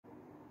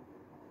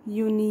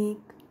unique,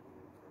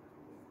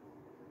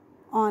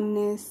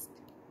 honest,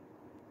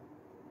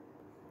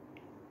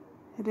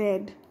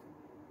 red,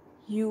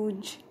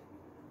 huge,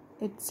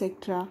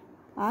 etc.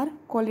 are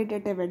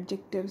qualitative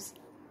adjectives.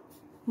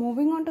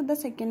 Moving on to the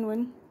second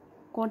one,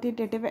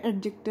 quantitative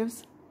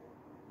adjectives.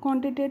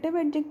 Quantitative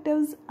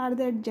adjectives are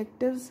the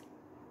adjectives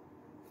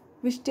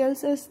which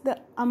tells us the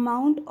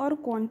amount or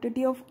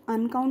quantity of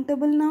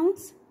uncountable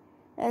nouns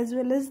as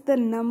well as the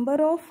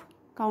number of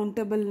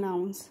countable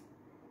nouns.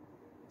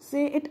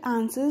 Say it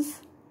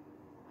answers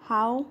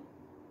how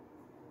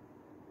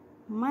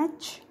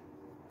much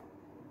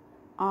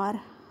और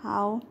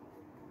how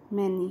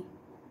many.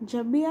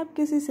 जब भी आप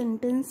किसी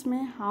sentence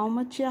में how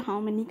much या how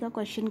many का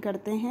question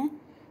करते हैं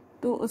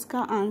तो उसका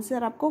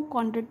आंसर आपको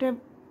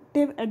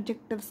क्वांटिटेटिव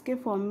एडजेक्टिव्स के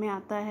फॉर्म में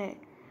आता है.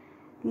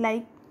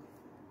 Like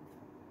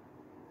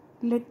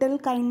little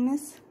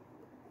kindness,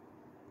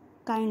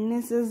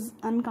 kindness is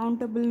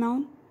uncountable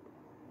noun.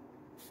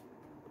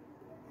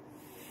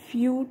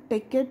 Few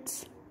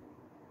tickets,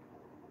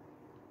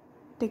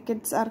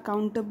 tickets are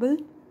countable,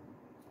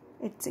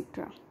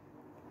 etc.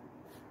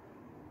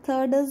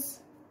 Third is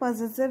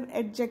possessive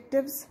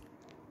adjectives.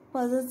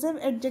 Possessive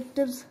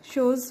adjectives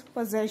shows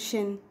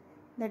possession,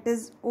 that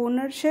is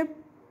ownership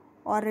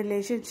or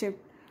relationship,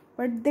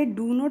 but they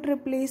do not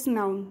replace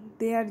noun.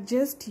 They are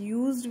just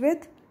used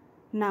with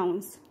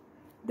nouns.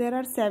 There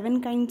are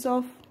 7 kinds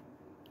of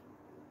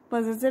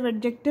possessive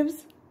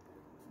adjectives.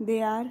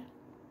 They are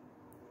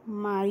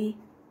my,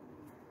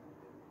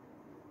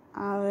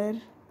 our,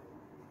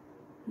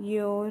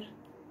 your,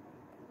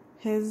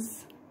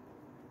 his,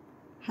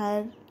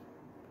 her,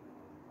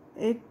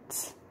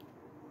 its,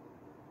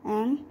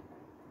 and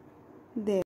their.